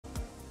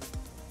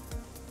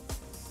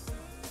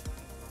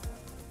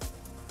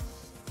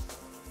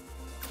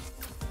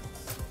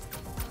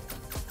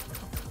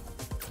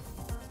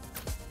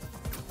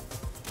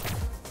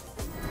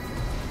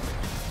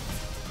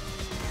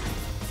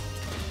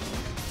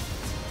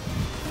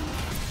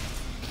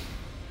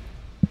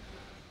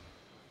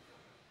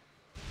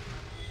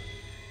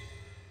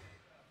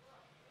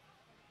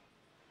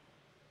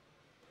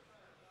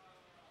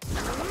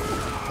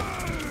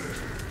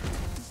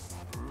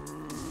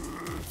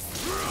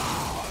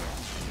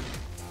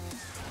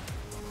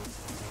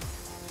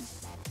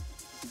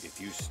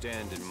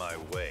stand in my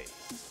way,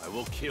 I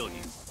will kill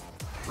you.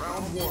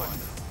 Round 1.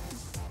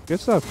 Good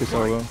stuff,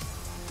 Kisolo.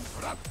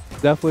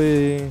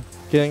 Definitely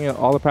getting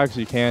all the practice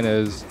you can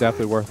is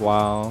definitely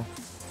worthwhile.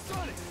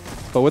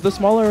 But with the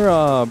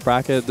smaller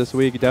bracket this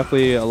week,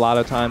 definitely a lot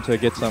of time to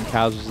get some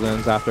casuals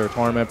in after a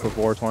tournament,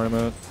 before a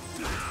tournament.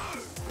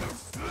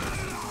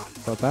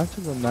 So back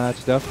to the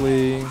match,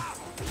 definitely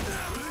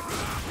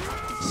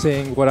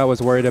seeing what I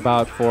was worried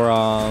about for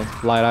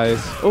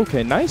Lightice.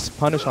 Okay, nice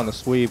punish on the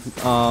sweep.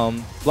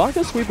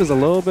 Blanka's sweep is a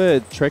little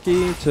bit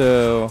tricky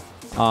to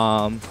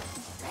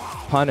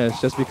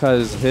punish just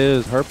because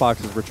his hurt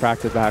box is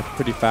retracted back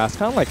pretty fast,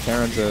 kind of like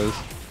Karen's is.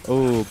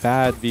 Oh,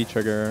 bad V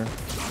trigger.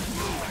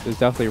 Is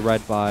definitely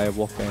read by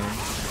Wolfgang.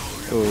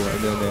 Oh,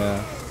 and then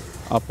the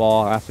up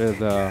ball after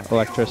the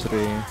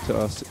electricity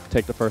to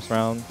take the first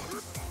round.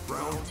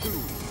 Round 2.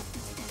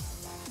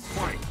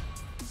 Fight.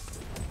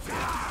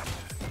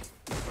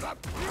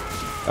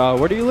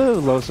 Where do you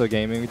live, Losa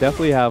Gaming? We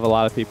definitely have a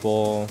lot of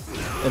people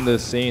in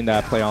this scene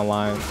that play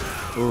online.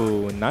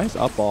 Ooh, nice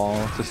up ball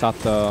to stop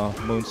the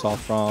moonsault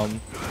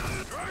from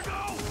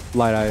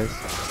Lightice.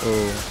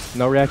 Ooh,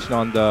 no reaction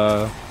on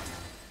the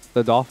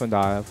dolphin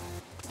dive.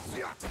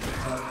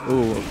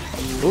 Ooh,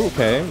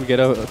 okay, we get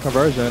a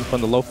conversion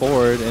from the low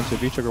forward into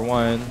V trigger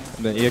 1 and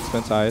then EX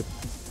spin side.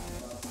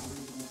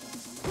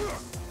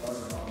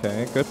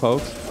 Okay, good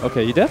pokes.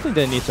 Okay, you definitely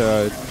didn't need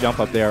to jump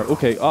up there.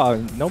 Okay,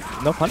 no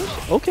punish?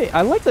 Okay,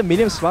 I like the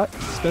medium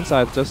spin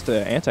side just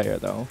to anti-air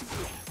though.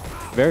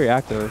 Very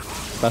active,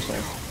 special.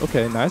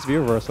 Okay, nice V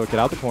reversal, get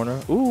out the corner.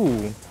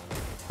 Ooh,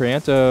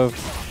 preemptive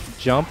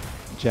jump,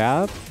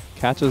 jab,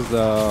 catches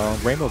the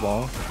rainbow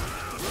ball.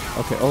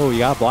 Okay, oh, you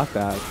gotta block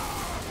that.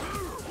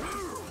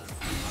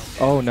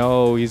 Oh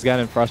no, he's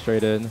getting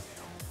frustrated.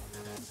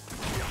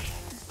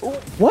 Oh,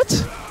 what?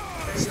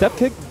 Step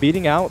kick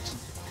beating out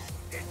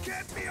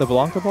the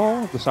Blanka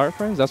ball, the start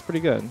frames? That's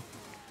pretty good.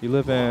 You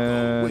live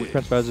in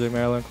Prince Frederick,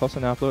 Maryland, close to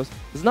Annapolis.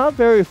 It's not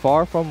very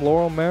far from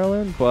Laurel,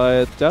 Maryland,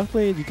 but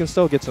definitely you can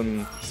still get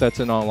some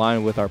sets in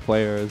online with our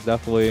players.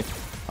 Definitely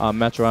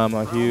Metro, I'm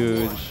a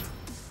huge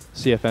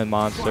CFN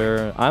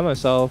monster. I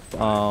myself,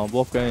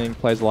 Wolfgang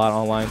plays a lot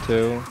online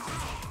too.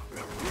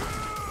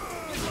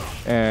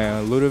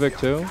 And Ludovic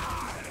too.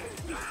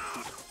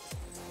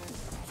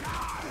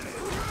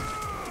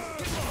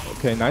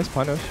 Okay, nice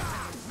punish.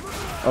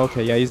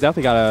 Okay, yeah, he's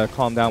definitely got to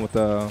calm down with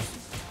the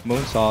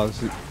moonsaws.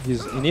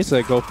 He needs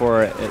to go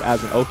for it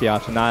as an Oki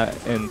option, not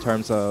in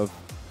terms of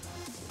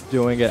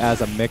doing it as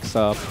a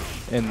mix-up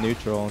in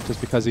neutral, just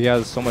because he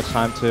has so much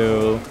time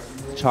to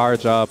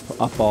charge up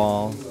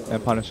ball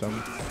and punish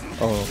him.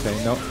 Oh,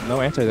 okay, no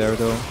anti there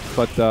though.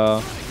 But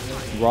the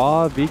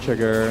raw V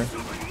trigger.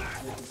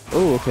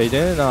 Oh, okay, he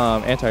didn't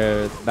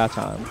anti that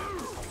time.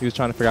 He was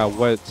trying to figure out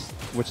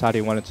which side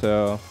he wanted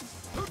to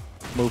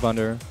move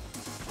under.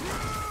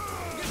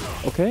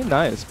 Okay,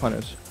 nice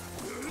punish.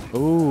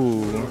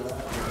 Ooh,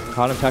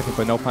 caught him technique,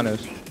 but no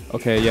punish.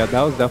 Okay, yeah,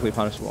 that was definitely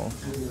punishable.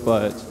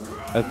 But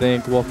I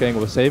think Wolfgang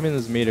was saving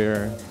his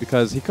meter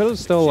because he could have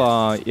still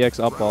EX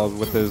up ball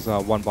with his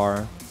 1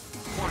 bar.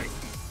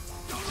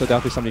 So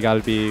definitely something you got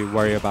to be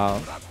worried about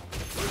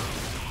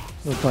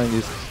when playing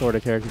these sort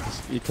of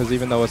characters, because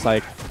even though it's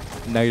like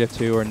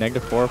 -2 or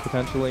 -4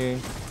 potentially,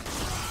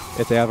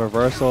 if they have a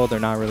reversal, they're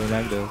not really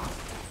negative.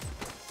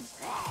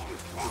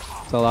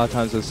 So a lot of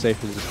times it's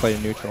safer to just play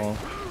neutral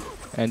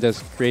and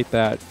just create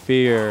that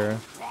fear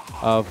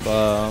of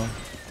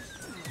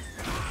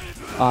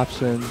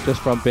option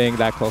just from being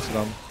that close to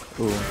them.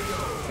 Ooh.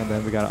 And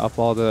then we got to up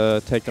ball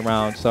to take the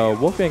round. So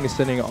Wolfgang is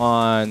sitting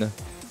on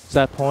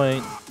set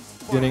point,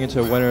 getting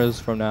into winners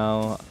from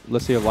now.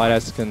 Let's see if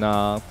Lightice can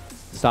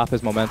stop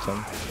his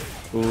momentum.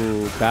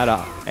 Ooh, bad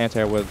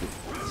anti-air with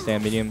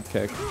stand medium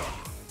kick.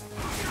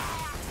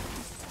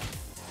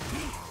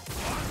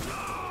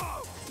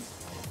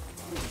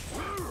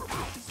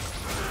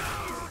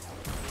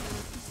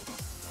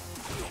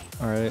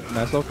 All right,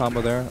 nice little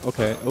combo there.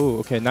 Okay, ooh,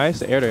 okay,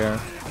 nice air to air,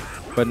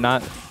 but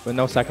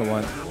no second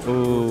one.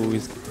 Ooh,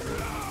 he's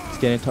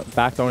getting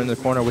back thrown in the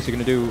corner. What's he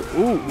gonna do?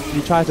 Ooh,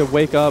 he tried to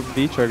wake up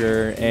V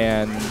trigger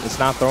and it's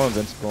not throw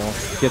invincible.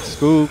 Gets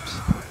scooped.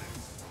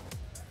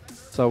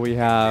 So we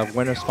have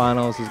winners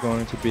finals is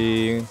going to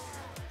be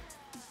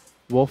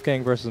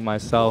Wolfgang versus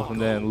myself, and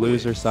then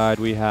loser side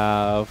we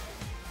have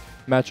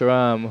Metro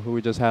M, who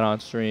we just had on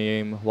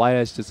stream.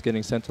 Lightice just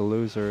getting sent to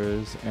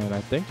losers, and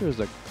I think there's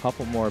a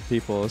couple more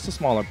people. It's a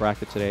smaller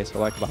bracket today, so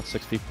like about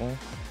 6 people.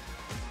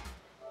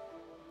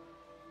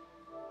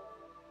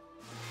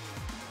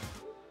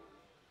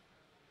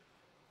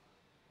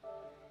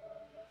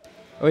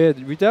 Oh yeah,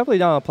 we definitely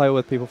don't play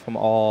with people from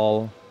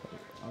all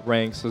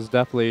ranks. There's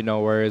definitely no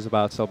worries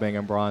about still being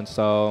in bronze.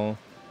 So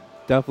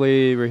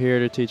definitely we're here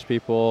to teach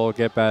people,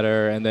 get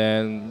better, and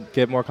then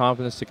get more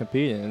confidence to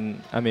compete.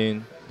 And I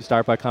mean, you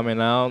start by coming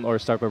out or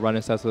start by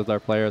running sets with our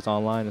players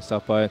online and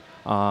stuff. But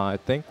I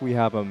think we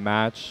have a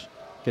match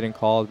getting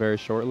called very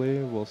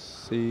shortly. We'll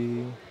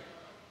see.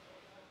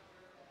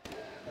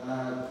 Bruce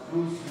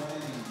Wayne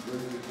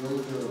versus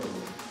JoJo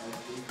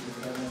at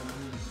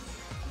 17.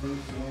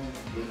 Bruce Wayne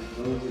versus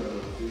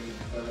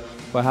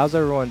But how's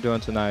everyone doing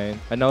tonight?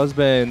 I know it's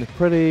been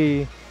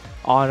pretty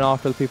on and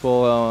off for the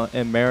people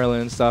in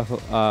Maryland and stuff. It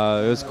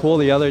was cool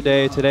the other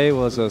day. Today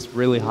was just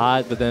really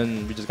hot, but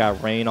then we just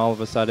got rain all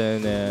of a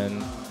sudden,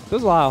 and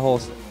there's a lot of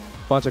whole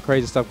bunch of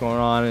crazy stuff going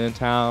on in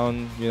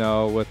town, you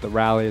know, with the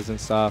rallies and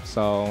stuff.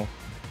 So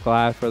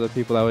glad for the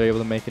people that were able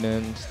to make it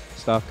in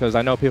stuff, because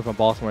I know people from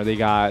Baltimore, they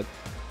got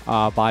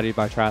bodied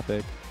by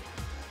traffic.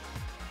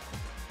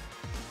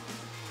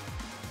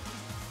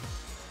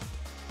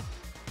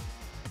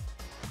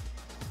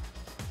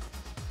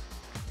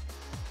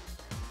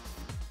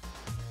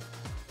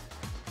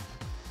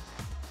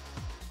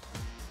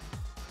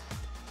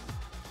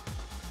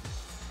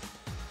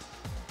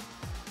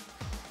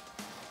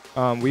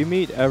 We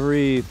meet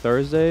every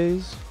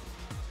Thursdays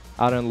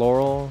out in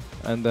Laurel,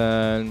 and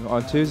then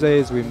on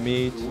Tuesdays we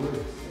meet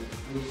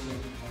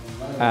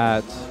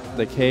at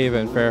the Cave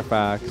in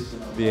Fairfax,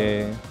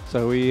 VA.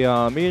 So we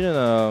meet in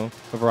a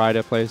variety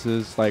of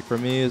places. Like for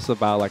me, it's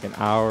about like an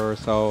hour or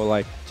so,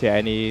 like to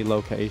any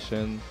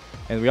location.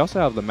 And we also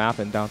have the map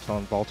in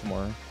downtown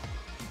Baltimore.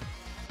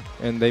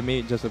 And they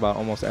meet just about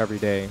almost every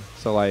day.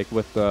 So like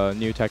with the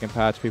new Tekken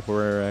patch, people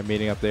were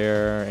meeting up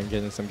there and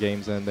getting some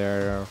games in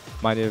there.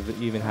 Might have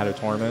even had a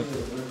tournament.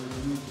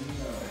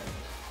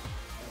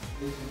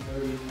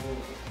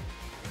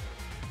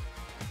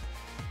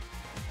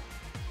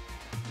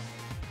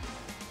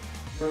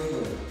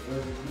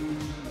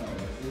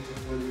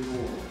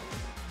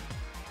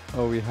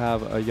 Oh, we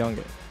have a young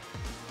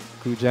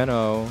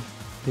Gugeno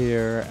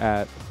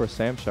here for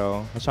Sam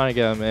Show. I was trying to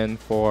get him in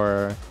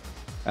for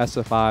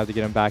SFV to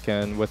get him back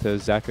in with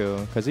his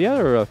Zeku, because he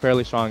had a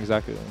fairly strong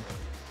Zeku.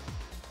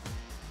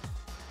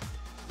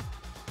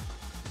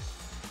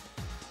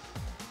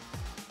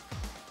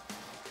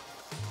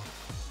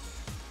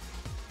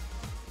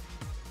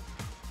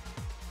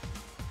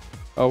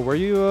 Oh, where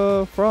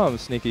you from,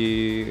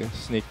 Sneaky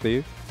Sneak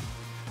Thief?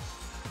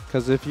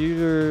 Because if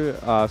you're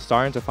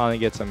starting to finally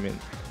get some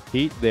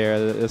heat there,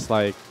 it's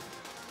like,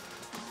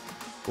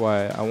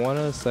 what, I want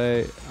to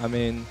say, I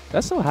mean,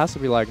 that still has to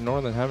be like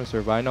Northern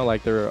Hemisphere, but I know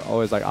like they're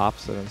always like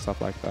opposite and stuff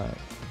like that.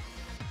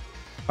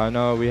 I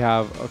know we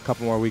have a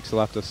couple more weeks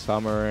left of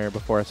summer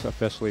before it's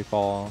officially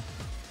fall.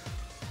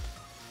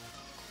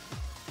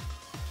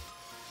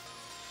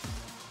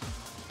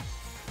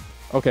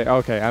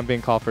 Okay, I'm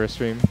being called for a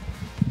stream.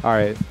 All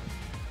right.